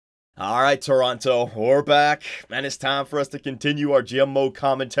All right, Toronto, we're back, and it's time for us to continue our GM mode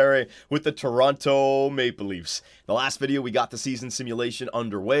commentary with the Toronto Maple Leafs. The last video, we got the season simulation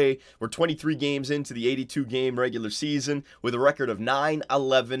underway. We're 23 games into the 82-game regular season with a record of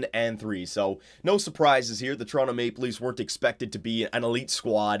 9-11-3. So, no surprises here. The Toronto Maple Leafs weren't expected to be an elite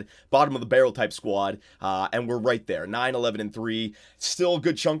squad, bottom-of-the-barrel type squad, and we're right there, 9-11-3. Still a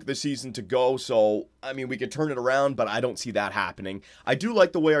good chunk of the season to go, so, I mean, we could turn it around, but I don't see that happening. I do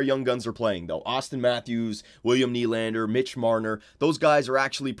like the way our young guns are playing, though. Austin Matthews, William Nylander, Mitch Marner, those guys are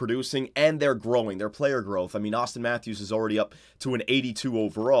actually producing, and they're growing. Their player growth. I mean, Austin Matthews is already up to an 82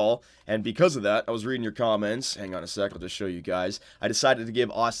 overall, and because of that, I was reading your comments. Hang on a sec, I'll just show you guys. I decided to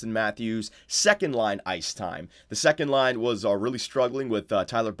give Austin Matthews second-line ice time. The second line was really struggling with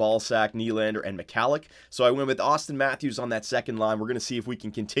Tyler Balsack, Nylander, and McCalloch, so I went with Austin Matthews on that second line. We're going to see if we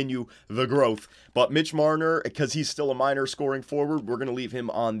can continue the growth, but Mitch Marner, because he's still a minor scoring forward, we're going to leave him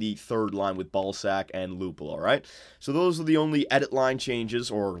on the third line with Balsack and Lupul, all right? So those are the only edit line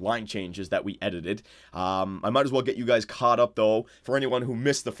changes, or line changes, that we edited. I might as well get you guys caught up, though, for anyone who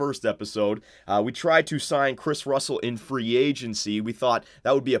missed the first episode. We tried to sign Chris Russell in free agency. We thought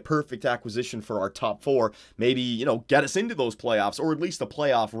that would be a perfect acquisition for our top four. Maybe, you know, get us into those playoffs, or at least a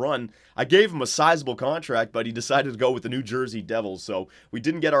playoff run. I gave him a sizable contract, but he decided to go with the New Jersey Devils, so we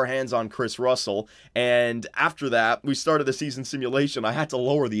didn't get our hands on Chris Russell. And after that, we started the season simulation. I had to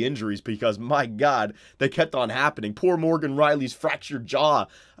lower the injuries because, my God, they kept on happening. Poor Morgan Riley's fractured jaw.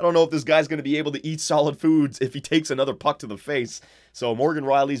 I don't know if this guy's going to be able to eat solid foods if he takes another puck to the face. So Morgan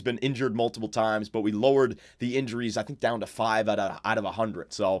Riley's been injured multiple times, but we lowered the injuries, I think, down to 5 out of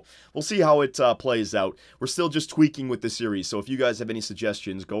 100. So we'll see how it plays out. We're still just tweaking with the series, so if you guys have any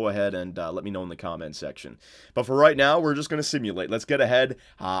suggestions, go ahead and let me know in the comment section. But for right now, we're just going to simulate. Let's get ahead.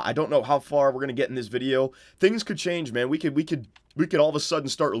 I don't know how far we're going to get in this video. Things could change, man. We could all of a sudden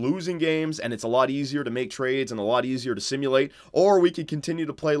start losing games, and it's a lot easier to make trades and a lot easier to simulate, or we could continue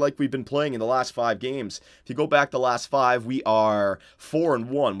to play like we've been playing in the last 5 games. If you go back the last 5, we are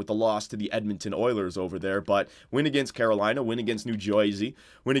 4-1 with the loss to the Edmonton Oilers over there, but win against Carolina, win against New Jersey,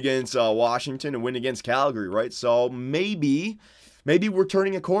 win against Washington, and win against Calgary, right? So maybe we're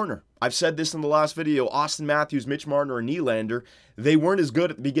turning a corner. I've said this in the last video, Austin Matthews, Mitch Marner, and Nylander, they weren't as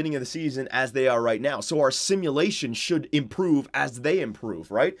good at the beginning of the season as they are right now. So our simulation should improve as they improve,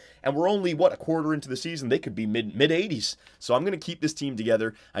 right? And we're only, what, a quarter into the season? They could be mid-80s. So I'm going to keep this team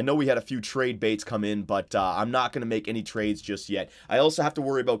together. I know we had a few trade baits come in, but I'm not going to make any trades just yet. I also have to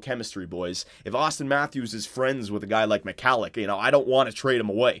worry about chemistry, boys. If Austin Matthews is friends with a guy like McCalloch, you know, I don't want to trade him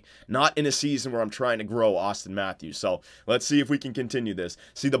away. Not in a season where I'm trying to grow Austin Matthews. So let's see if we can continue this.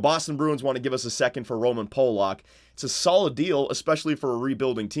 See, the Boston Bruins want to give us a second for Roman Polak. It's a solid deal, especially for a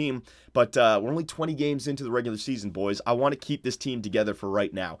rebuilding team, but we're only 20 games into the regular season, boys. I want to keep this team together for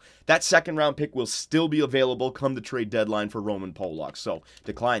right now. That second-round pick will still be available come the trade deadline for Roman Polak, so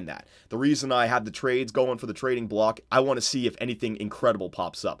decline that. The reason I have the trades going for the trading block, I want to see if anything incredible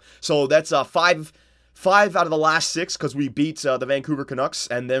pops up. So that's 5 out of the last 6 because we beat the Vancouver Canucks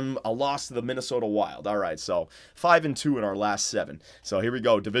and then a loss to the Minnesota Wild. All right, so 5-2 in our last 7. So here we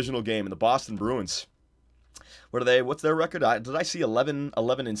go, divisional game, and the Boston Bruins. What are they? What's their record? Did I see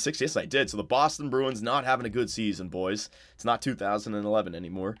 11-6? Yes, I did. So the Boston Bruins not having a good season, boys. It's not 2011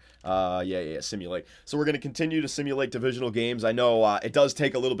 anymore. Yeah, simulate. So we're going to continue to simulate divisional games. I know it does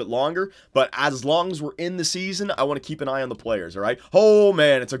take a little bit longer, but as long as we're in the season, I want to keep an eye on the players, all right? Oh,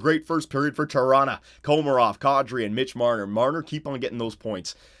 man, it's a great first period for Toronto. Komarov, Kadri, and Mitch Marner. Marner, keep on getting those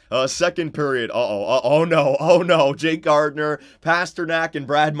points. Second period, oh no, Jake Gardner, Pasternak, and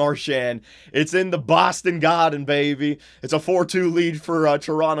Brad Marchand. It's in the Boston Garden, baby. It's a 4-2 lead for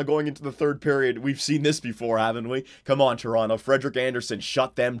Toronto going into the third period. We've seen this before, haven't we? Come on, Toronto. Frederik Andersen,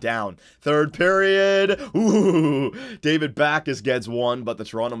 shut them down. Third period, ooh, David Backes gets 1, but the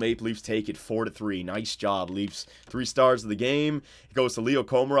Toronto Maple Leafs take it 4-3. Nice job, Leafs. 3 stars of the game. It goes to Leo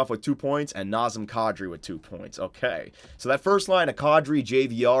Komarov with 2 points and Nazem Kadri with 2 points. Okay, so that first line of Kadri,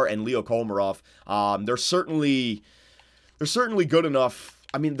 JVR, and Leo Komarov, they're certainly good enough.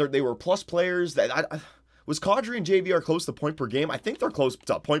 I mean, they were plus players. Was Kadri and JVR close to point per game? I think they're close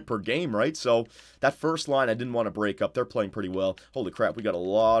to point per game, right? So that first line I didn't want to break up. They're playing pretty well. Holy crap, we got a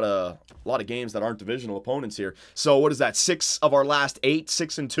lot of games that aren't divisional opponents here. So what is that? 6 of our last 8,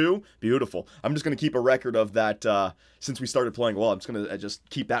 6-2. Beautiful. I'm just gonna keep a record of that since we started playing well. I'm just gonna just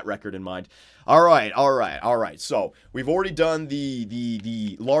keep that record in mind. All right, all right, all right. So we've already done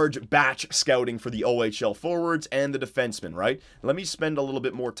the large batch scouting for the OHL forwards and the defensemen, right? Let me spend a little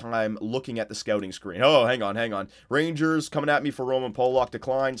bit more time looking at the scouting screen. Oh, hang on, hang on. Rangers coming at me for Roman Polak,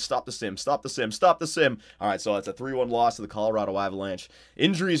 decline. Stop the sim, stop the sim, stop the sim. All right, so that's a 3-1 loss to the Colorado Avalanche.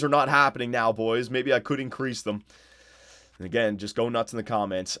 Injuries are not happening now, boys. Maybe I could increase them. And again, just go nuts in the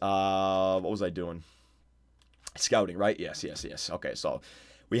comments. What was I doing? Scouting, right? Yes, yes, yes. Okay, so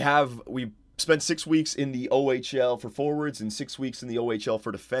we spent 6 weeks in the OHL for forwards and 6 weeks in the OHL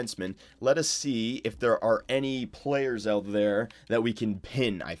for defensemen. Let us see if there are any players out there that we can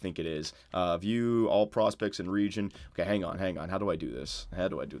pin, I think it is. View all prospects in region. Okay, hang on, hang on. How do I do this? How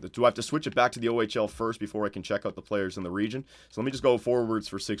do I do this? Do I have to switch it back to the OHL first before I can check out the players in the region? So let me just go forwards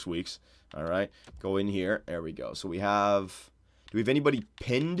for 6 weeks. All right, go in here. There we go. So we have... Do we have anybody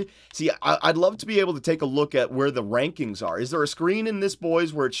pinned? See, I'd love to be able to take a look at where the rankings are. Is there a screen in this,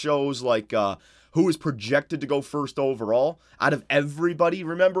 boys, where it shows, like, who is projected to go first overall out of everybody?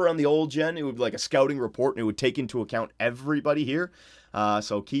 Remember on the old gen, it would be like a scouting report, and it would take into account everybody here.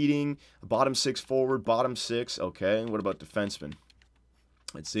 So Keating, bottom 6 forward, bottom 6. Okay, what about defensemen?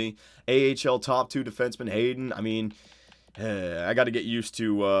 Let's see. AHL top 2 defenseman, Hayden. I mean, I got to get used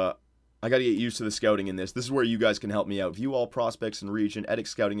to... I got to get used to the scouting in this. This is where you guys can help me out. View all prospects in region. Edit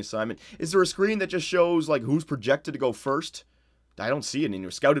scouting assignment. Is there a screen that just shows, like, who's projected to go first? I don't see it in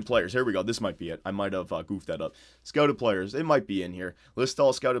here. Scouted players. Here we go. This might be it. I might have goofed that up. Scouted players. It might be in here. List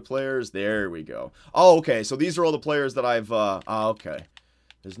all scouted players. There we go. Oh, okay. So these are all the players that I've... okay.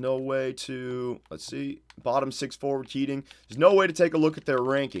 There's no way to... Let's see. Bottom 6 forward, Keating. There's no way to take a look at their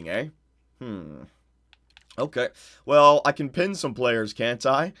ranking, eh? Okay. Well, I can pin some players, can't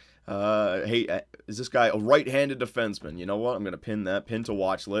I? Hey, is this guy a right-handed defenseman? You know what? I'm going to pin that. Pin to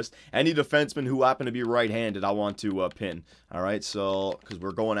watch list. Any defenseman who happen to be right-handed, I want to pin. All right, so, because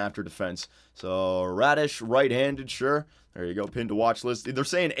we're going after defense. So, Radish, right-handed, sure. There you go, pin to watch list. They're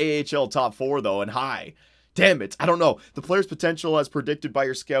saying AHL top 4, though, and high. Damn it, I don't know. The player's potential as predicted by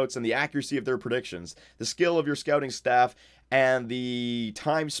your scouts and the accuracy of their predictions. The skill of your scouting staff and the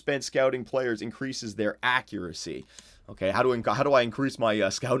time spent scouting players increases their accuracy. Okay, how do I increase my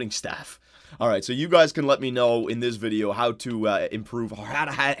scouting staff? All right, so you guys can let me know in this video how to improve, or how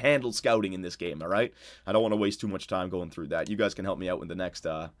to handle scouting in this game, all right? I don't want to waste too much time going through that. You guys can help me out with the next,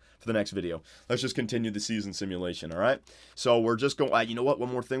 for the next video. Let's just continue the season simulation, all right? So we're just going, you know what,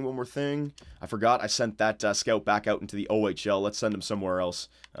 one more thing. I forgot I sent that scout back out into the OHL. Let's send him somewhere else,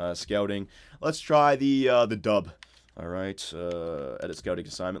 scouting. Let's try the dub. All right, edit scouting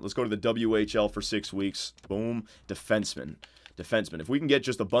assignment. Let's go to the WHL for 6 weeks. Boom. Defenseman. If we can get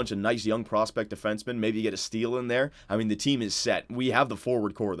just a bunch of nice young prospect defensemen, maybe get a steal in there, I mean, the team is set. We have the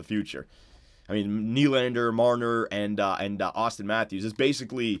forward core of the future. I mean, Nylander, Marner, and Austin Matthews is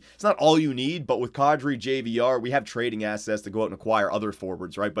basically, it's not all you need, but with Kadri, JVR, we have trading assets to go out and acquire other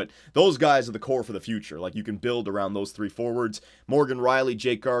forwards, right? But those guys are the core for the future. Like, you can build around those 3 forwards. Morgan Riley,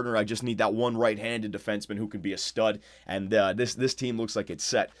 Jake Gardner, I just need that one right-handed defenseman who can be a stud, and this team looks like it's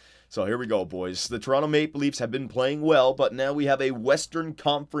set. So here we go, boys. The Toronto Maple Leafs have been playing well, but now we have a Western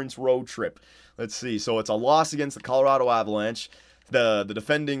Conference road trip. Let's see. So it's a loss against the Colorado Avalanche. The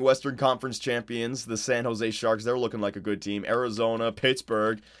defending Western Conference champions, the San Jose Sharks, they're looking like a good team. Arizona,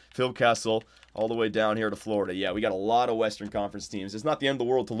 Pittsburgh, Phil Kessel, all the way down here to Florida. Yeah, we got a lot of Western Conference teams. It's not the end of the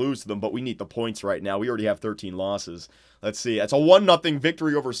world to lose to them, but we need the points right now. We already have 13 losses. Let's see. That's a 1-0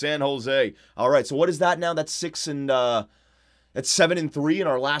 victory over San Jose. All right, so what is that now? That's 7-3 in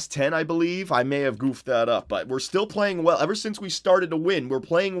our last 10, I believe. I may have goofed that up, but we're still playing well. Ever since we started to win, we're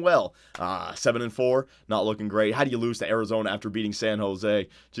playing well. 7-4, not looking great. How do you lose to Arizona after beating San Jose?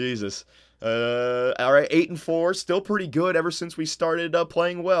 Jesus. All right, 8-4, still pretty good ever since we started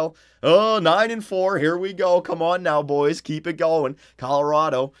playing well. Oh, 9-4, here we go. Come on now, boys, keep it going.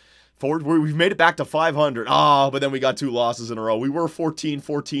 Colorado. We've made it back to 500. But then we got 2 losses in a row. We were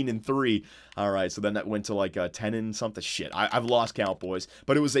 14-3. All right, so then that went to like 10 and something. Shit, I've lost count, boys.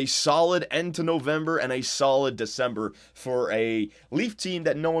 But it was a solid end to November and a solid December for a Leaf team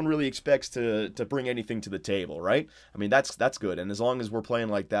that no one really expects to bring anything to the table, right? I mean, that's good. And as long as we're playing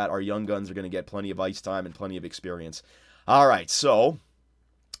like that, our young guns are going to get plenty of ice time and plenty of experience. All right, so...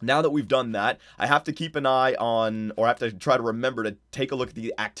 now that we've done that, I have to keep an eye on, or I have to try to remember to take a look at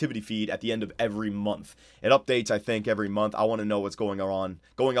the activity feed at the end of every month. It updates, I think, every month. I want to know what's going on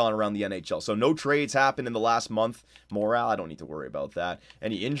around the NHL. So no trades happened in the last month. Morale, I don't need to worry about that.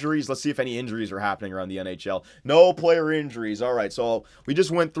 Any injuries? Let's see if any injuries are happening around the NHL. No player injuries. All right, so we just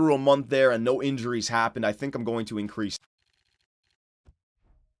went through a month there and no injuries happened. I think I'm going to increase.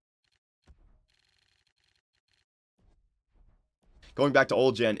 Going back to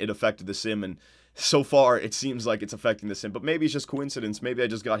old gen, it affected the sim, and so far it seems like it's affecting the sim. But maybe it's just coincidence. Maybe I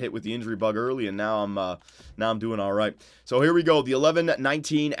just got hit with the injury bug early, and now I'm doing all right. So here we go. The 11,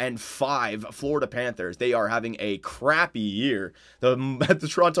 19, and 5 Florida Panthers. They are having a crappy year. The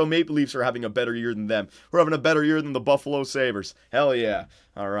Toronto Maple Leafs are having a better year than them. We're having a better year than the Buffalo Sabres. Hell yeah.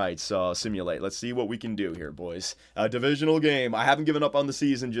 All right, so simulate. Let's see what we can do here, boys. A divisional game. I haven't given up on the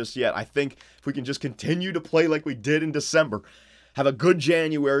season just yet. I think if we can just continue to play like we did in December, have a good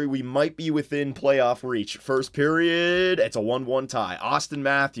January, we might be within playoff reach. First period, it's a 1-1 tie. Austin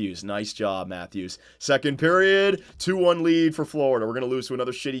Matthews, nice job, Matthews. Second period, 2-1 lead for Florida. We're going to lose to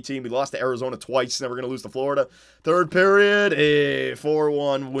another shitty team. We lost to Arizona twice, now we're going to lose to Florida. Third period, a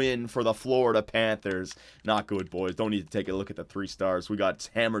 4-1 win for the Florida Panthers. Not good, boys. Don't need to take a look at the 3 stars. We got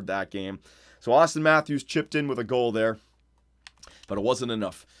hammered that game. So Austin Matthews chipped in with a goal there, but it wasn't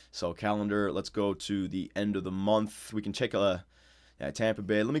enough. So calendar, let's go to the end of the month. We can check Tampa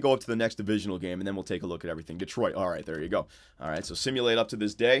Bay. Let me go up to the next divisional game, and then we'll take a look at everything. Detroit. All right, there you go. All right, so simulate up to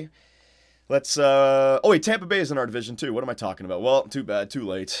this day. Let's, oh wait, Tampa Bay is in our division too. What am I talking about? Well, too bad, too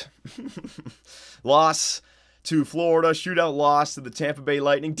late. Loss to Florida, shootout loss to the Tampa Bay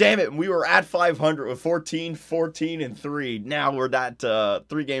Lightning. Damn it, we were at 500 with 14, 14, and 3. Now we're at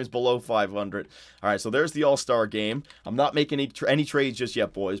 3 games below 500. All right, so there's the All-Star game. I'm not making any trades just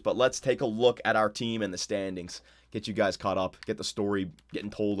yet, boys, but let's take a look at our team and the standings. Get you guys caught up. Get the story getting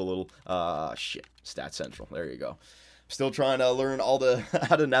told a little. Shit. Stat Central. There you go. Still trying to learn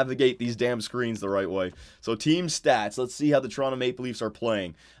how to navigate these damn screens the right way. So team stats. Let's see how the Toronto Maple Leafs are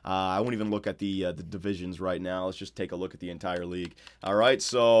playing. I won't even look at the divisions right now. Let's just take a look at the entire league. All right.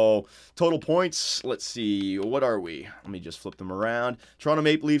 So total points. Let's see. What are we? Let me just flip them around. Toronto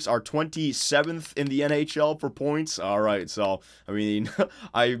Maple Leafs are 27th in the NHL for points. All right. So I mean,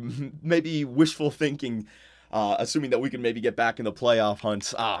 I maybe wishful thinking. Assuming that we can maybe get back in the playoff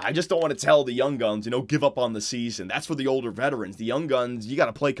hunt. I just don't want to tell the young guns, give up on the season. That's for the older veterans. The young guns, you got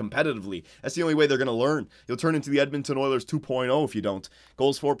to play competitively. That's the only way they're going to learn. You'll turn into the Edmonton Oilers 2.0 if you don't.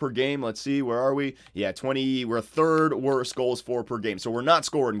 Goals for per game, let's see, where are we? Yeah, 20, we're third worst goals for per game. So we're not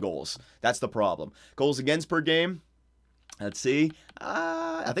scoring goals. That's the problem. Goals against per game. Let's see.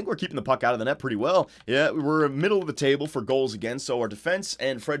 I think we're keeping the puck out of the net pretty well. Yeah, we're middle of the table for goals against. So our defense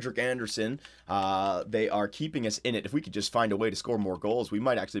and Frederik Andersen, they are keeping us in it. If we could just find a way to score more goals, we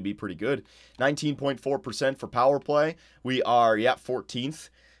might actually be pretty good. 19.4% for power play. We are, 14th.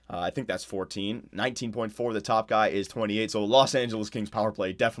 I think that's 14. 19.4, the top guy is 28. So Los Angeles Kings power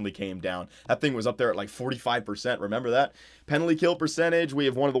play definitely came down. That thing was up there at like 45%. Remember that? Penalty kill percentage, we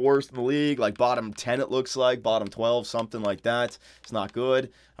have one of the worst in the league. Like bottom 10 it looks like. Bottom 12, something like that. It's not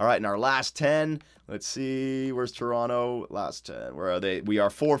good. All right, in our last 10, let's see. Where's Toronto? Last 10. Where are they? We are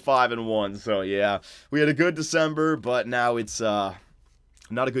 4-5-1. So yeah, we had a good December, but now it's not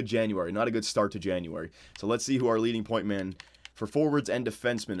a good January. Not a good start to January. So let's see who our leading point man for forwards and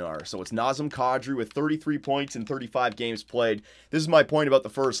defensemen are. So it's Nazem Kadri with 33 points in 35 games played. This is my point about the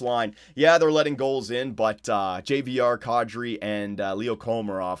first line. Yeah, they're letting goals in, but JVR, Kadri, and Leo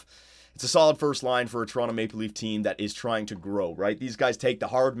Komarov, it's a solid first line for a Toronto Maple Leaf team that is trying to grow, right? These guys take the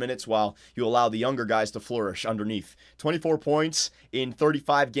hard minutes while you allow the younger guys to flourish underneath. 24 points in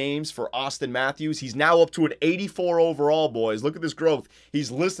 35 games for Austin Matthews. He's now up to an 84 overall, boys. Look at this growth.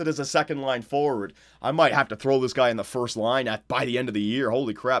 He's listed as a second line forward. I might have to throw this guy in the first line by the end of the year.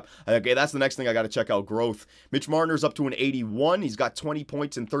 Holy crap. Okay, that's the next thing I got to check out, growth. Mitch Marner's up to an 81. He's got 20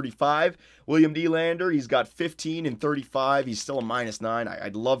 points in 35. William Nylander, he's got 15 in 35. He's still a -9.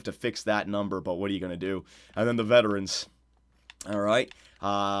 I'd love to fix that number, but what are you going to do? And then the veterans. All right.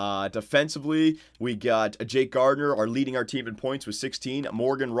 Defensively, we got Jake Gardner, leading our team in points with 16.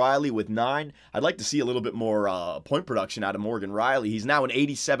 Morgan Rielly with 9. I'd like to see a little bit more point production out of Morgan Rielly. He's now an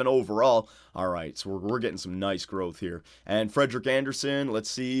 87 overall. All right, so we're getting some nice growth here. And Frederik Andersen, let's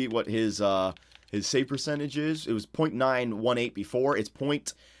see what his save percentage is. It was .918 before. It's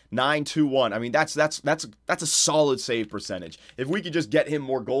 .921. I mean, that's a solid save percentage. If we could just get him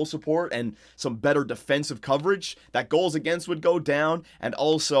more goal support and some better defensive coverage, that goals against would go down, and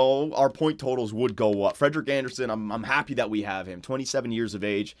also our point totals would go up. Frederik Andersen, I'm happy that we have him. 27 years of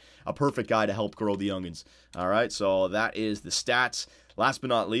age, a perfect guy to help grow the youngins. All right, so that is the stats. Last but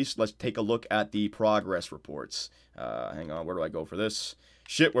not least, let's take a look at the progress reports. Hang on, where do I go for this?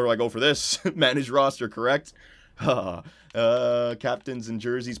 Shit, where do I go for this? Manage roster, correct? Captains and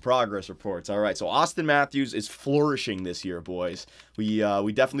jerseys progress reports. All right, so Austin Matthews is flourishing this year, boys. We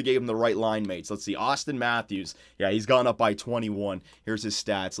definitely gave him the right line mates. Let's see, Austin Matthews. Yeah, he's gone up by 21. Here's his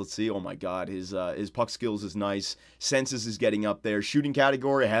stats. Let's see. Oh my God, his puck skills is nice. Senses is getting up there. Shooting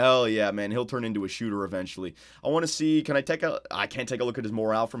category, hell yeah, man. He'll turn into a shooter eventually. I want to see. Can I take a? I can't take a look at his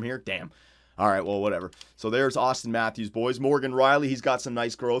morale from here. Damn. All right, well, whatever. So there's Austin Matthews, boys. Morgan Riley, he's got some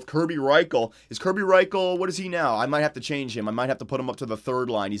nice growth. Kirby Reichel. Is Kirby Reichel, what is he now? I might have to change him. I might have to put him up to the third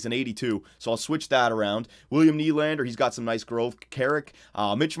line. He's an 82, so I'll switch that around. William Nylander, he's got some nice growth. Carrick.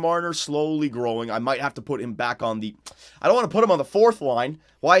 Mitch Marner, slowly growing. I might have to put him back on the... I don't want to put him on the fourth line.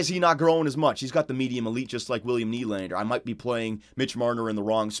 Why is he not growing as much? He's got the medium elite just like William Nylander. I might be playing Mitch Marner in the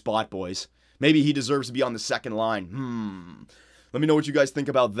wrong spot, boys. Maybe he deserves to be on the second line. Let me know what you guys think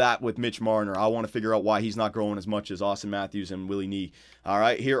about that with Mitch Marner. I want to figure out why he's not growing as much as Austin Matthews and Willie Nee. All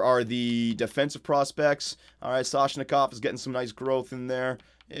right, here are the defensive prospects. All right, Soshnikov is getting some nice growth in there.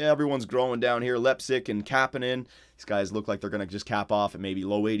 Yeah, everyone's growing down here. Lepsic and Kapanen. These guys look like they're going to just cap off at maybe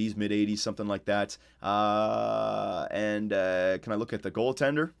low 80s, mid 80s, something like that. Can I look at the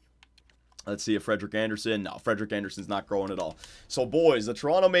goaltender? Let's see if Frederick Anderson. No, Frederick Anderson's not growing at all. So, boys, the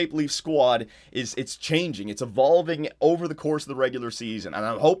Toronto Maple Leaf squad it's changing. It's evolving over the course of the regular season. And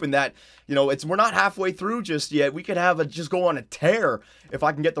I'm hoping that, you know, we're not halfway through just yet. We could just go on a tear if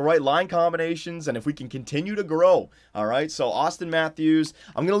I can get the right line combinations and if we can continue to grow. All right, so Austin Matthews.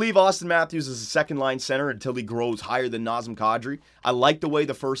 I'm going to leave Austin Matthews as a second-line center until he grows higher than Nazem Kadri. I like the way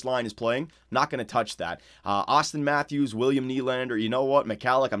the first line is playing. Not going to touch that. Austin Matthews, William Nylander. You know what,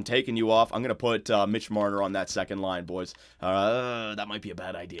 McCalloch, I'm taking you off. I'm going to put Mitch Marner on that second line, boys. That might be a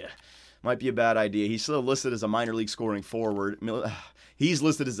bad idea. Might be a bad idea. He's still listed as a minor league scoring forward. He's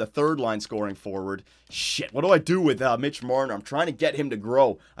listed as a third line scoring forward. Shit, what do I do with Mitch Marner? I'm trying to get him to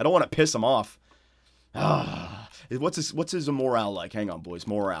grow. I don't want to piss him off. What's his morale like? Hang on, boys.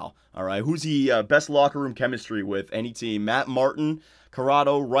 Morale. All right. Who's he best locker room chemistry with? Any team. Matt Martin,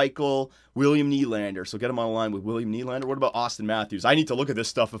 Corrado, Reichel, William Nylander. So get him on the line with William Nylander. What about Austin Matthews? I need to look at this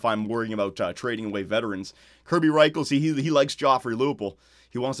stuff if I'm worrying about trading away veterans. Kirby Reichel, see, he likes Joffrey Lupul.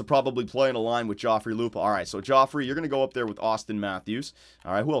 He wants to probably play in a line with Joffrey Lupul. All right, so Joffrey, you're going to go up there with Austin Matthews.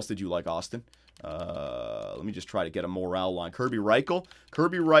 All right, who else did you like, Austin? Let me just try to get a morale line. Kirby Reichel.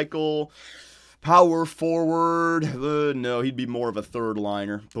 Kirby Reichel... Power forward. No, he'd be more of a third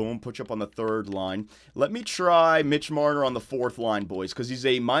liner. Boom, put you up on the third line. Let me try Mitch Marner on the fourth line, boys, because he's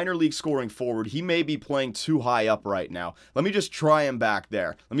a minor league scoring forward. He may be playing too high up right now. Let me just try him back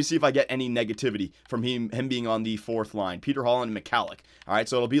there. Let me see if I get any negativity from him being on the fourth line. Peter Holland and McCalloch. All right,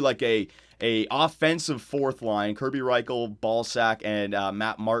 so it'll be like a offensive fourth line, Kirby Reichel, Balsack, and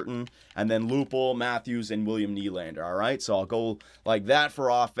Matt Martin, and then Lupul, Matthews, and William Nylander, all right? So I'll go like that for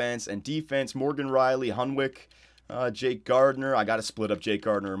offense and defense. Morgan Riley, Hunwick, Jake Gardner. I got to split up Jake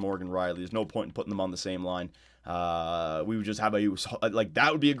Gardner and Morgan Riley. There's no point in putting them on the same line. We would just have like,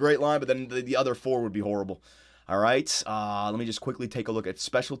 that would be a great line, but then the other four would be horrible. All right, let me just quickly take a look at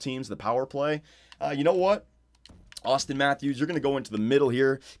special teams, the power play. You know what? Austin Matthews, you're going to go into the middle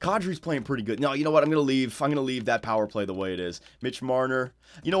here. Kadri's playing pretty good. No, you know what? I'm going to leave that power play the way it is. Mitch Marner.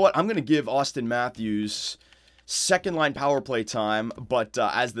 You know what? I'm going to give Austin Matthews second line power play time, but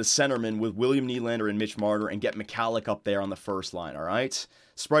as the centerman with William Nylander and Mitch Marner, and get McCalloch up there on the first line, all right?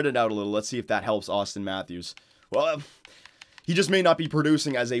 Spread it out a little. Let's see if that helps Austin Matthews. Well, he just may not be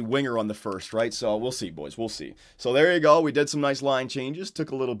producing as a winger on the first, right? So we'll see, boys. We'll see. So there you go. We did some nice line changes. Took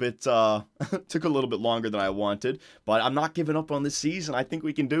a little bit longer than I wanted, but I'm not giving up on this season. I think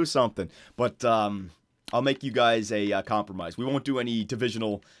we can do something. But I'll make you guys a compromise. We won't do any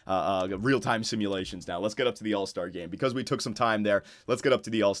divisional real-time simulations now. Let's get up to the All-Star game. Because we took some time there, let's get up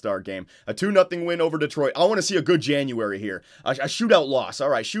to the All-Star game. A 2-0 win over Detroit. I want to see a good January here. A shootout loss. All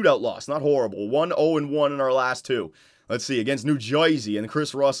right, shootout loss. Not horrible. 1-0-1 in our last two. Let's see, against New Jersey and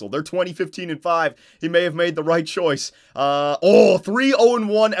Chris Russell. They're 20-15-5. He may have made the right choice.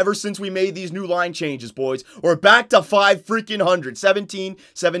 3-0-1 ever since we made these new line changes, boys. We're back to 500.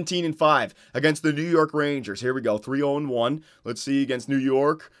 17-17-5 against the New York Rangers. Here we go, 3-0-1. Let's see, against New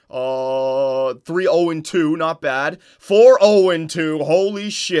York. 3-0-2, not bad. 4-0-2, holy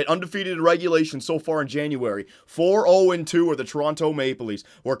shit. Undefeated in regulation so far in January. 4-0-2 are the Toronto Maple Leafs.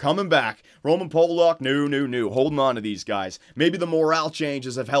 We're coming back. Roman Polak, new. Holding on to these guys. Maybe the morale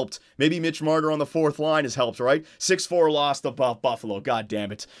changes have helped. Maybe Mitch Marner on the fourth line has helped, right? 6-4 loss to Buffalo. God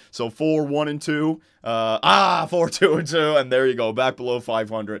damn it. So 4-1-2. 4-2-2, and there you go, back below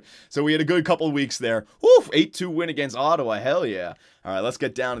 500. So we had a good couple of weeks there. Woof, 8-2 win against Ottawa, hell yeah. All right, let's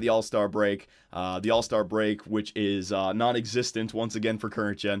get down to the All-Star break. The All-Star break, which is non-existent once again for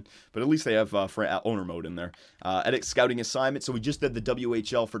current gen, but at least they have owner mode in there. Edit scouting assignment. So we just did the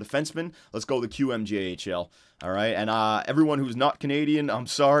WHL for defensemen. Let's go the QMJHL. All right, and everyone who's not Canadian, I'm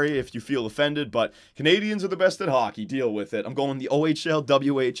sorry if you feel offended, but Canadians are the best at hockey. Deal with it. I'm going the OHL,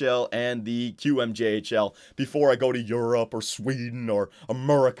 WHL, and the QMJHL before I go to Europe or Sweden or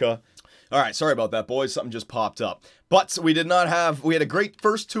America. All right, sorry about that, boys. Something just popped up. But we had a great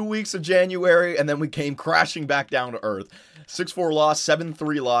first 2 weeks of January, and then we came crashing back down to earth. 6-4 loss,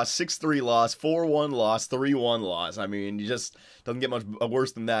 7-3 loss, 6-3 loss, 4-1 loss, 3-1 loss. I mean, you just doesn't get much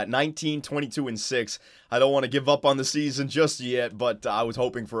worse than that. 19, 22, and 6. I don't want to give up on the season just yet, but I was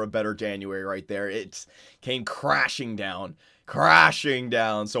hoping for a better January right there. It came crashing down.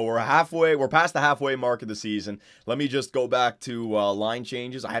 So we're past the halfway mark of the season. Let me just go back to line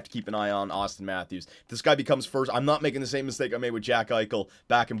changes. I have to keep an eye on Austin Matthews. If this guy becomes first, I'm not making the same mistake I made with Jack Eichel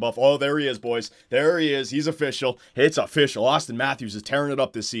back in Buffalo. Oh, there he is, boys. There he is. He's official. It's official. Austin Matthews is tearing it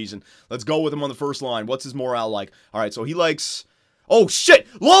up this season. Let's go with him on the first line. What's his morale like? All right, so he likes... Oh, shit!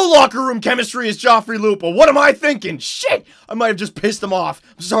 Low locker room chemistry is Joffrey Lupul. What am I thinking? Shit! I might have just pissed him off.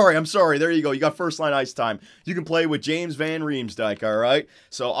 I'm sorry. There you go. You got first line ice time. You can play with James Van Riemsdyk, all right?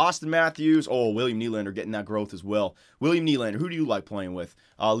 So, Austin Matthews. Oh, William Nylander getting that growth as well. William Nylander, who do you like playing with?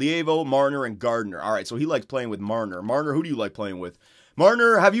 Lievo, Marner, and Gardner. All right, so he likes playing with Marner. Marner, who do you like playing with?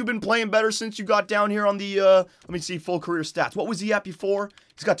 Marner, have you been playing better since you got down here on the, let me see, full career stats. What was he at before?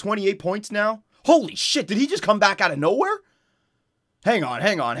 He's got 28 points now? Holy shit, did he just come back out of nowhere? Hang on.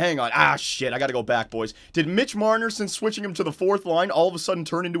 Ah, shit, I gotta go back, boys. Did Mitch Marner, since switching him to the fourth line, all of a sudden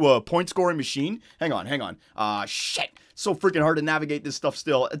turn into a point-scoring machine? Hang on. Shit. So freaking hard to navigate this stuff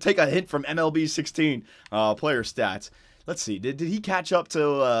still. Take a hint from MLB 16 player stats. Let's see. Did he catch up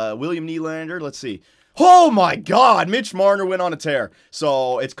to William Nylander? Let's see. Oh my God, Mitch Marner went on a tear.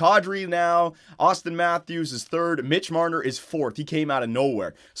 So it's Kadri now. Austin Matthews is third. Mitch Marner is fourth. He came out of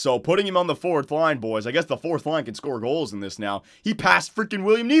nowhere. So putting him on the fourth line, boys. I guess the fourth line can score goals in this now. He passed freaking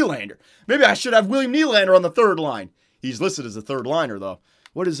William Nylander. Maybe I should have William Nylander on the third line. He's listed as a third liner though.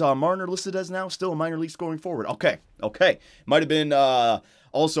 What is Marner listed as now? Still a minor league scoring forward. Okay. Might have been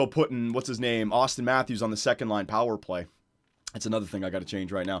also putting, what's his name, Austin Matthews on the second line power play. That's another thing I got to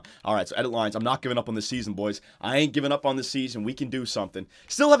change right now. All right, so edit lines. I'm not giving up on this season, boys. I ain't giving up on this season. We can do something.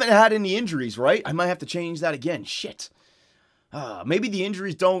 Still haven't had any injuries, right? I might have to change that again. Shit. Maybe the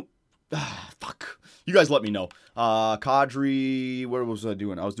injuries don't... fuck. You guys let me know. Kadri... What was I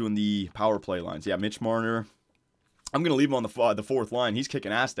doing? I was doing the power play lines. Yeah, Mitch Marner... I'm going to leave him on the fourth line. He's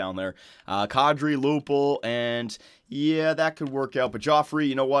kicking ass down there. Kadri, Lupul, and yeah, that could work out. But Joffrey,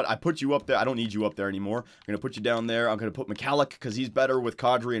 you know what? I put you up there. I don't need you up there anymore. I'm going to put you down there. I'm going to put McCalloch because he's better with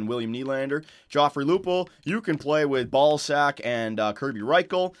Kadri and William Nylander. Joffrey Lupul, you can play with Ballsack and Kirby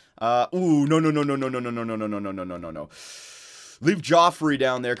Reichel. No. Leave Joffrey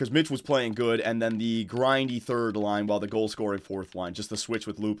down there because Mitch was playing good, and then the grindy third line while the goal-scoring fourth line. Just the switch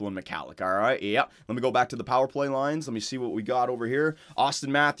with Lupul and McCalloch, all right? Yeah. Let me go back to the power play lines. Let me see what we got over here.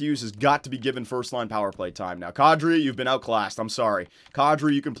 Austin Matthews has got to be given first-line power play time now. Kadri, you've been outclassed. I'm sorry.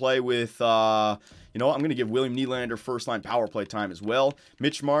 Kadri, you can play with... You know what? I'm going to give William Nylander first-line power play time as well.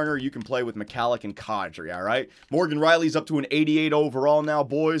 Mitch Marner, you can play with McCalloch and Kadri, all right? Morgan Riley's up to an 88 overall now,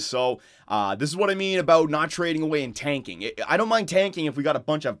 boys. So this is what I mean about not trading away and tanking. I don't mind tanking if we got a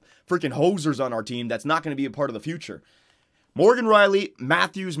bunch of freaking hosers on our team that's not going to be a part of the future. Morgan Riley,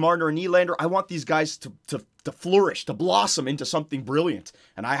 Matthews, Marner, and Nylander, I want these guys to flourish, to blossom into something brilliant.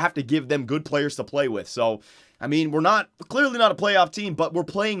 And I have to give them good players to play with. So... I mean, we're clearly not a playoff team, but we're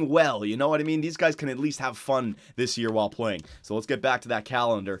playing well, you know what I mean? These guys can at least have fun this year while playing. So let's get back to that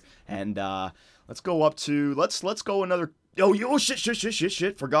calendar, and let's go up to, let's go another,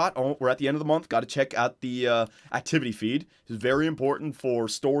 shit, forgot. Oh, we're at the end of the month, got to check out the activity feed. It's very important for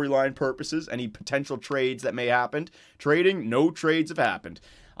storyline purposes, any potential trades that may happen. Trading, no trades have happened.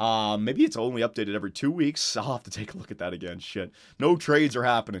 Maybe it's only updated every 2 weeks. I'll have to take a look at that again, shit. No trades are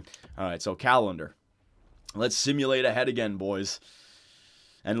happening. All right, so calendar. Let's simulate ahead again, boys.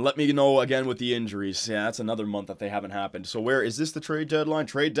 And let me know again with the injuries. Yeah, that's another month that they haven't happened. So where is this the trade deadline?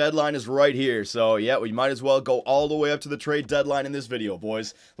 Trade deadline is right here. So yeah, we might as well go all the way up to the trade deadline in this video,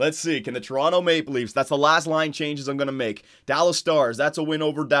 boys. Let's see. Can the Toronto Maple Leafs, that's the last line changes I'm going to make. Dallas Stars, that's a win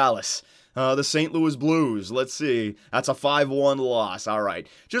over Dallas. The St. Louis Blues, let's see. That's a 5-1 loss. All right.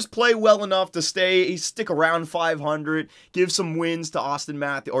 Just play well enough to stick around 500. Give some wins to Austin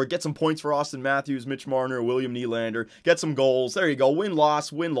Matthews, or get some points for Austin Matthews, Mitch Marner, William Nylander. Get some goals. There you go. Win,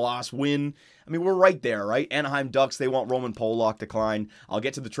 loss, win, loss, win. I mean, we're right there, right? Anaheim Ducks, they want Roman Polak decline. I'll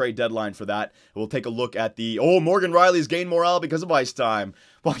get to the trade deadline for that. We'll take a look at the, Morgan Riley's gained morale because of ice time.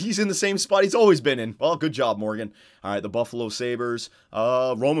 Well, he's in the same spot he's always been in. Well, good job, Morgan. All right, the Buffalo Sabres.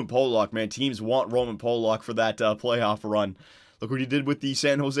 Roman Polak, man. Teams want Roman Polak for that playoff run. Look what he did with the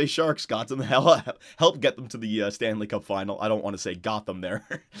San Jose Sharks. Got them the hell, helped get them to the Stanley Cup final. I don't want to say got them there.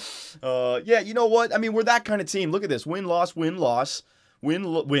 Yeah, you know what? I mean, we're that kind of team. Look at this. Win, loss, win, loss.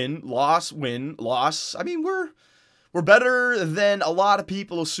 Win, win, loss, win, loss. I mean, we're better than a lot of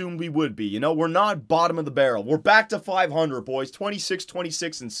people assumed we would be. You know, we're not bottom of the barrel. We're back to 500, boys. 26,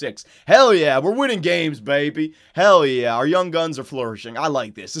 26, and 6. Hell yeah, we're winning games, baby. Hell yeah, our young guns are flourishing. I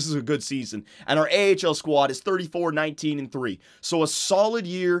like this. This is a good season. And our AHL squad is 34, 19, and 3. So a solid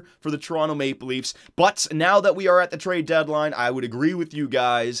year for the Toronto Maple Leafs. But now that we are at the trade deadline, I would agree with you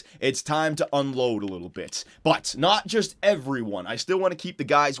guys. It's time to unload a little bit. But not just everyone. I still want to keep the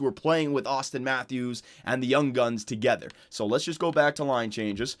guys who are playing with Austin Matthews and the young guns together. So let's just go back to line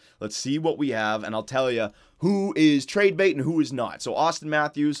changes. Let's see what we have, and I'll tell you who is trade bait and who is not. So Austin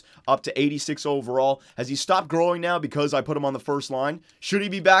Matthews up to 86 overall. Has he stopped growing now because I put him on the first line? Should he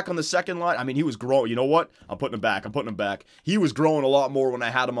be back on the second line? I mean, he was growing. You know what? I'm putting him back. I'm putting him back. He was growing a lot more when I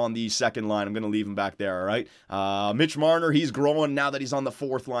had him on the second line. I'm going to leave him back there, all right? Mitch Marner, he's growing now that he's on the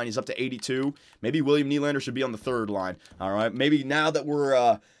fourth line. He's up to 82. Maybe William Nylander should be on the third line, all right? Maybe now that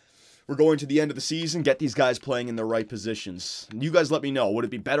we're going to the end of the season, get these guys playing in the right positions. You guys let me know. Would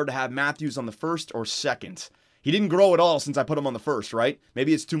it be better to have Matthews on the first or second? He didn't grow at all since I put him on the first, right?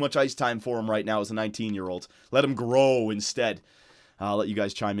 Maybe it's too much ice time for him right now as a 19-year-old. Let him grow instead. I'll let you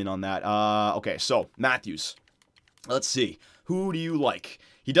guys chime in on that. Okay, so Matthews. Let's see. Who do you like?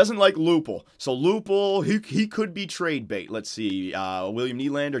 He doesn't like Lupul. So Lupul, he could be trade bait. Let's see. William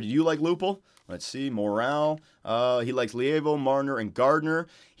Nylander, do you like Lupul? Let's see, Morale. He likes Lievo, Marner, and Gardner.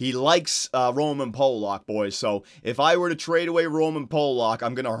 He likes Roman Polak, boys. So if I were to trade away Roman Polak,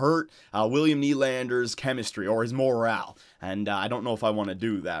 I'm going to hurt William Nylander's chemistry or his morale. And I don't know if I want to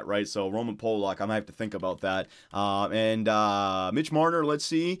do that, right? So Roman Polak, I might have to think about that. Mitch Marner, let's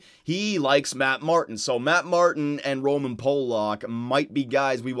see. He likes Matt Martin. So Matt Martin and Roman Polak might be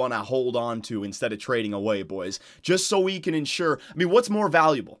guys we want to hold on to instead of trading away, boys. Just so we can ensure. I mean, what's more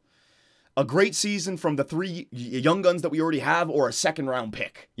valuable? A great season from the 3 young guns that we already have, or a second-round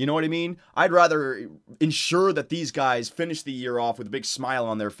pick. You know what I mean? I'd rather ensure that these guys finish the year off with a big smile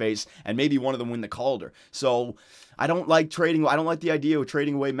on their face, and maybe one of them win the Calder. So I don't like trading. I don't like the idea of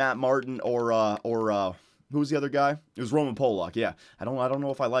trading away Matt Martin or who was the other guy? It was Roman Polak. Yeah, I don't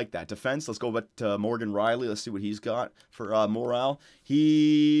know if I like that. Defense. Let's go back to Morgan Riley. Let's see what he's got for morale.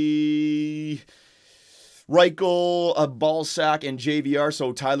 Reichel, Balsack, and JVR,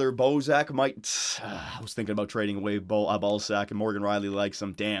 so Tyler Bozak might... I was thinking about trading away Balsack, and Morgan Riley likes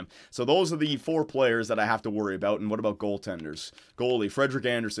him. Damn. So those are the 4 players that I have to worry about. And what about goaltenders? Goalie, Frederick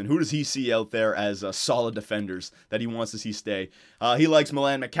Anderson. Who does he see out there as solid defenders that he wants to see stay? He likes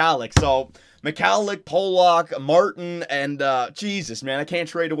Milan Michalek. So Michalek, Polak, Martin, and Jesus, man, I can't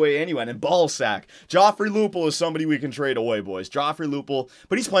trade away anyone. And Balsack. Joffrey Lupul is somebody we can trade away, boys. Joffrey Lupul,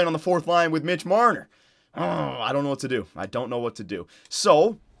 but he's playing on the 4th line with Mitch Marner. Oh, I don't know what to do. I don't know what to do.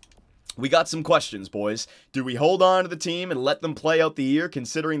 So, we got some questions, boys. Do we hold on to the team and let them play out the year,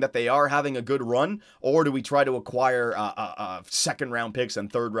 considering that they are having a good run? Or do we try to acquire second-round picks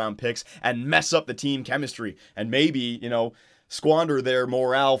and third-round picks and mess up the team chemistry and maybe, you know, squander their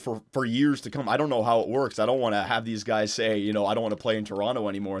morale for years to come? I don't know how it works. I don't want to have these guys say, you know, I don't want to play in Toronto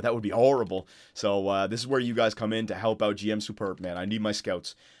anymore. That would be horrible. So this is where you guys come in to help out GM Superb, man. I need my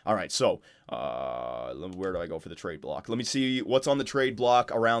scouts. All right, so where do I go for the trade block? Let me see what's on the trade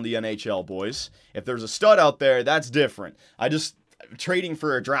block around the NHL, boys. If there's a stud out there, that's different. Trading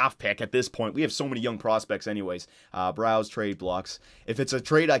for a draft pick at this point, we have so many young prospects anyways. Browse trade blocks. If it's a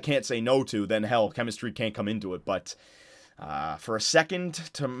trade I can't say no to, then hell, chemistry can't come into it, but... for a second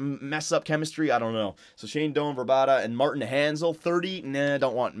to mess up chemistry, I don't know. So Shane Doan, Verbata, and Martin Hansel, 30. Nah,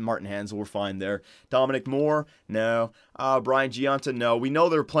 don't want Martin Hansel. We're fine there. Dominic Moore, no. Brian Giunta, no. We know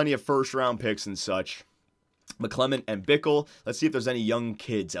there are plenty of first-round picks and such. McClement and Bickle. Let's see if there's any young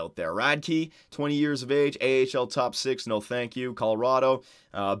kids out there. Radke, 20 years of age. AHL top 6, no thank you. Colorado.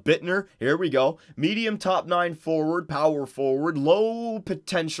 Bittner, here we go. Medium top 9 forward, power forward. Low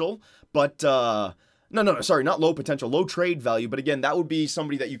potential, but... No, sorry, not low potential, low trade value, but again, that would be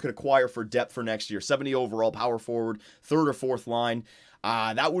somebody that you could acquire for depth for next year. 70 overall, power forward, 3rd or 4th line.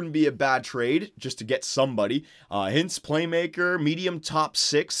 That wouldn't be a bad trade, just to get somebody. Hintz, playmaker, medium top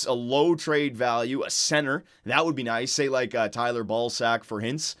 6, a low trade value, a center. That would be nice. Say like Tyler Balsack for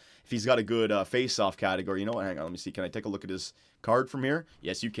Hintz, if he's got a good face-off category. You know what, hang on, let me see. Can I take a look at his card from here?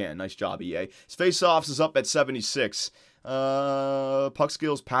 Yes, you can. Nice job, EA. His face-offs is up at 76. Puck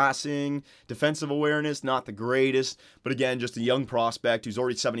skills, passing, defensive awareness, not the greatest, but again, just a young prospect who's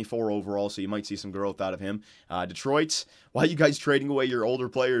already 74 overall, so you might see some growth out of him. Detroit, why are you guys trading away your older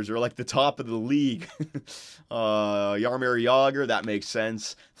players? You're like the top of the league. Jaromir Jagr, that makes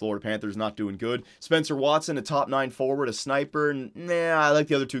sense. Florida Panthers not doing good. Spencer Watson, a top 9 forward, a sniper. Nah, I like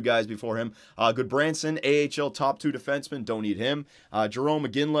the other two guys before him. Good Branson, AHL top 2 defenseman, don't need him. Jerome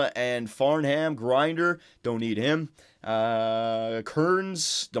McGinley and Farnham, grinder, don't need him.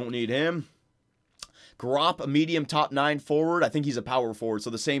 Kearns, don't need him. Gropp, a medium top 9 forward. I think he's a power forward,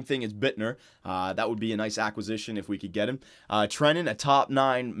 so the same thing as Bittner. That would be a nice acquisition if we could get him. Trennan, a top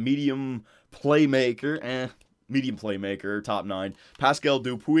 9 medium playmaker. Medium playmaker, top 9. Pascal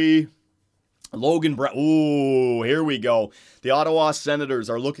Dupuis. Logan Brown. Ooh, here we go. The Ottawa Senators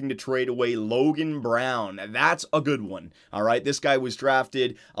are looking to trade away Logan Brown. That's a good one. All right, this guy was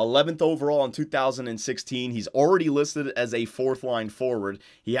drafted 11th overall in 2016. He's already listed as a 4th-line forward.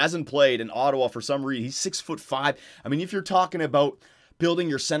 He hasn't played in Ottawa for some reason. He's 6'5". I mean, if you're talking about building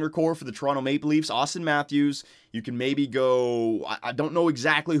your center core for the Toronto Maple Leafs, Austin Matthews, you can maybe go, I don't know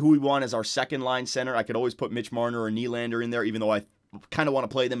exactly who we want as our second-line center. I could always put Mitch Marner or Nylander in there, even though I kind of want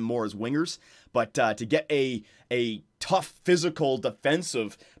to play them more as wingers. But to get a tough, physical,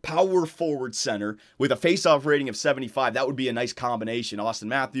 defensive, power forward center with a face-off rating of 75, that would be a nice combination. Austin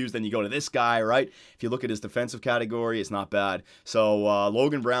Matthews, then you go to this guy, right? If you look at his defensive category, it's not bad. So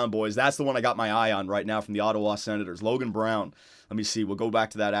Logan Brown, boys, that's the one I got my eye on right now from the Ottawa Senators. Logan Brown. Let me see. We'll go back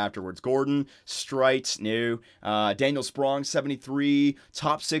to that afterwards. Gordon, Strite, new. Daniel Sprong, 73.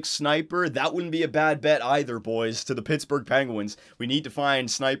 Top 6 sniper. That wouldn't be a bad bet either, boys, to the Pittsburgh Penguins. We need to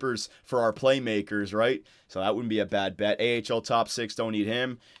find snipers for our playmakers, right? So that wouldn't be a bad bet. AHL top 6, don't need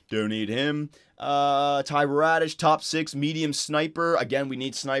him. Don't need him. Ty Radish, top 6, medium sniper. Again, we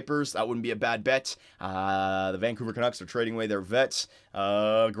need snipers. That wouldn't be a bad bet. The Vancouver Canucks are trading away their vets.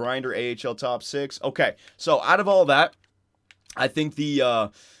 Grinder, AHL top 6. Okay, so out of all that, I think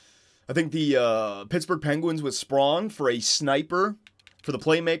the Pittsburgh Penguins with Sprong for a sniper for the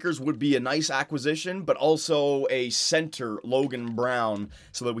playmakers would be a nice acquisition, but also a center, Logan Brown,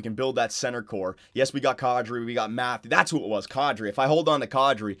 so that we can build that center core. Yes, we got Kadri, we got Matthews. That's who it was, Kadri. If I hold on to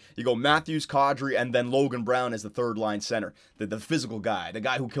Kadri, you go Matthews, Kadri, and then Logan Brown as the third-line center, the physical guy, the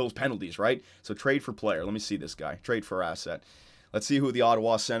guy who kills penalties, right? So trade for player. Let me see this guy. Trade for asset. Let's see who the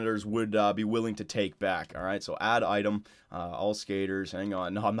Ottawa Senators would be willing to take back. All right, so add item, all skaters. Hang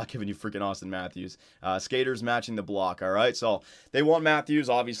on. No, I'm not giving you freaking Austin Matthews. Skaters matching the block. All right, so they want Matthews,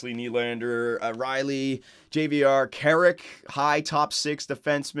 obviously Nylander, Riley, JVR, Carrick, high top 6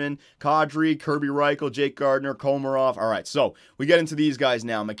 defenseman, Kadri, Kirby Reichel, Jake Gardner, Komarov. All right, so we get into these guys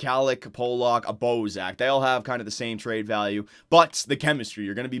now. McCallick, Pollock, a Bozak. They all have kind of the same trade value, but the chemistry.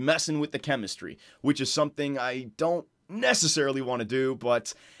 You're going to be messing with the chemistry, which is something I don't necessarily want to do,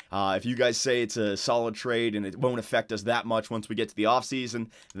 but if you guys say it's a solid trade and it won't affect us that much once we get to the offseason,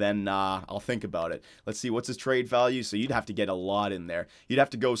 then I'll think about it. Let's see, what's his trade value? So you'd have to get a lot in there. You'd have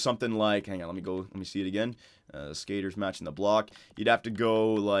to go something like, hang on, let me see it again. Skaters matching the block. You'd have to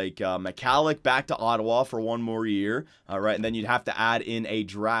go like McCallick back to Ottawa for 1 more year. All right, and then you'd have to add in a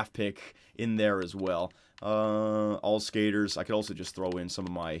draft pick in there as well. All skaters. I could also just throw in some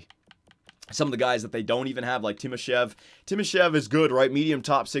of the guys that they don't even have, like Timoshev. Timoshev is good, right? Medium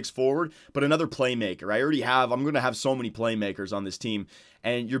top 6 forward, but another playmaker. I'm going to have so many playmakers on this team,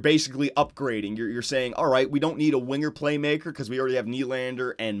 and you're basically upgrading. You're saying, all right, we don't need a winger playmaker because we already have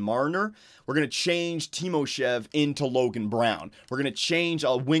Nylander and Marner. We're going to change Timoshev into Logan Brown. We're going to change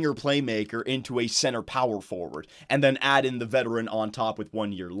a winger playmaker into a center power forward, and then add in the veteran on top with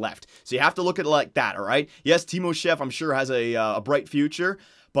 1 year left. So you have to look at it like that, all right? Yes, Timoshev, I'm sure, has a bright future,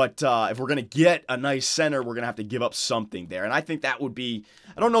 but if we're going to get a nice center, we're going to have to give up something there. And I think that would be,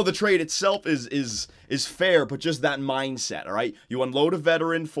 I don't know, the trade itself is fair, but just that mindset, all right? You unload a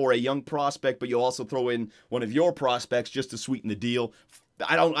veteran for a young prospect, but you also throw in one of your prospects just to sweeten the deal.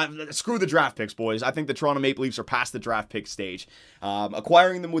 Screw the draft picks, boys. I think the Toronto Maple Leafs are past the draft pick stage.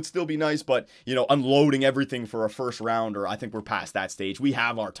 Acquiring them would still be nice, but, you know, unloading everything for a first rounder, I think we're past that stage. We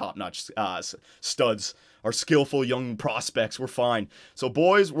have our top-notch studs, our skillful young prospects. We're fine. So,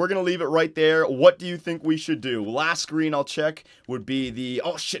 boys, we're going to leave it right there. What do you think we should do? Last screen I'll check would be the...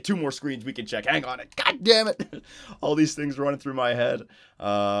 Oh, shit, 2 more screens we can check. Hang on. God damn it. All these things running through my head.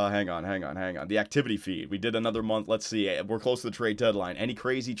 Hang on. The activity feed. We did another month. Let's see. We're close to the trade deadline. Any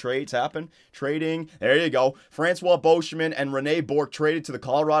crazy trades happen? Trading. There you go. Francois Beauchemin and Rene Bourque traded to the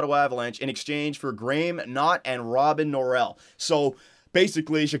Colorado Avalanche in exchange for Graham Knott and Robin Norrell. So...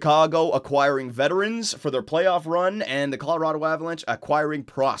 Basically, Chicago acquiring veterans for their playoff run, and the Colorado Avalanche acquiring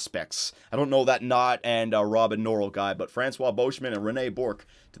prospects. I don't know that Knott and Robin Norrell guy, but Francois Beauchemin and Rene Bourque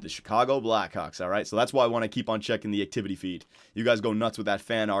to the Chicago Blackhawks, all right? So that's why I want to keep on checking the activity feed. You guys go nuts with that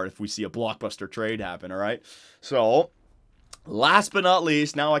fan art if we see a blockbuster trade happen, all right? So, last but not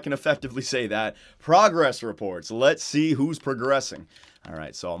least, now I can effectively say that, progress reports. Let's see who's progressing. All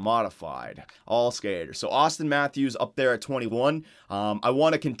right, so modified, all skaters. So Austin Matthews up there at 21. I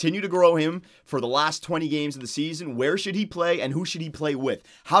want to continue to grow him for the last 20 games of the season. Where should he play and who should he play with?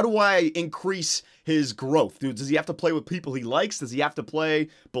 How do I increase his growth? Does he have to play with people he likes? Does he have to play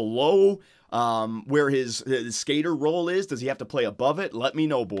below where his skater role is? Does he have to play above it? Let me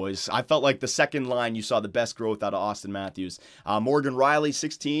know, boys. I felt like the second line you saw the best growth out of Austin Matthews. Morgan Riley,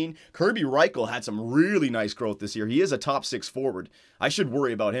 16. Kirby Reichel had some really nice growth this year. He is a top 6 forward. I should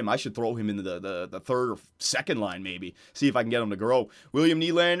worry about him. I should throw him into the third or second line maybe. See if I can get him to grow. William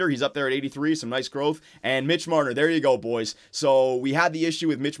Nylander, he's up there at 83. Some nice growth. And Mitch Marner, there you go, boys. So we had the issue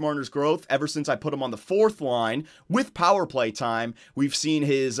with Mitch Marner's growth ever since I put him on the 4th line. With power play time, we've seen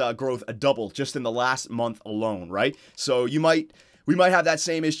his growth double just in the last month alone, right? So we might have that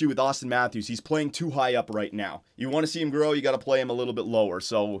same issue with Austin Matthews. He's playing too high up right now. You want to see him grow, you got to play him a little bit lower.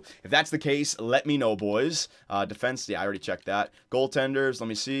 So if that's the case, let me know, boys. Defense, yeah, I already checked that. Goaltenders, let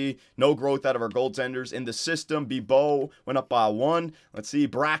me see. No growth out of our goaltenders in the system. Bebo went up by 1. Let's see.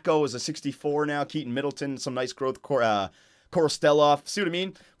 Bracco is a 64 now. Keaton Middleton, some nice growth. Korostelov, see what I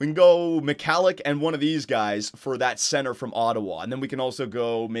mean? We can go McCallick and one of these guys for that center from Ottawa. And then we can also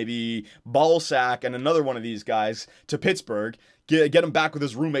go maybe Balsack and another one of these guys to Pittsburgh. Get him back with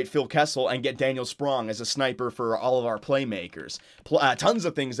his roommate Phil Kessel and get Daniel Sprong as a sniper for all of our playmakers. Tons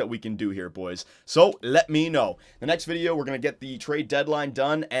of things that we can do here, boys. So let me know. The next video, we're going to get the trade deadline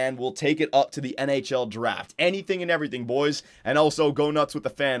done and we'll take it up to the NHL draft. Anything and everything, boys. And also go nuts with the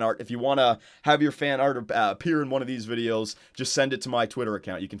fan art. If you want to have your fan art appear in one of these videos, just send it to my Twitter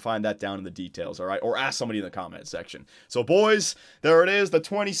account. You can find that down in the details, all right? Or ask somebody in the comment section. So, boys, there it is. The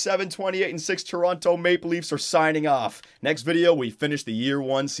 27, 28, and 6 Toronto Maple Leafs are signing off. Next video, we finish the Year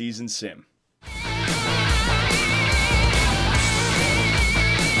 1 season sim.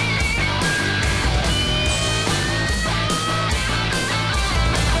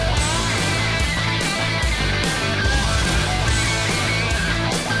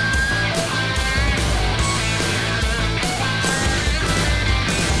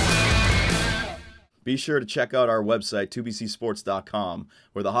 Be sure to check out our website, 2bcsports.com,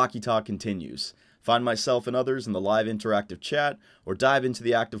 where the hockey talk continues. Find myself and others in the live interactive chat, or dive into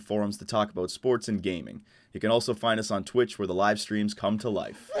the active forums to talk about sports and gaming. You can also find us on Twitch, where the live streams come to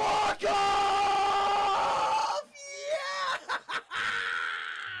life. Rock on!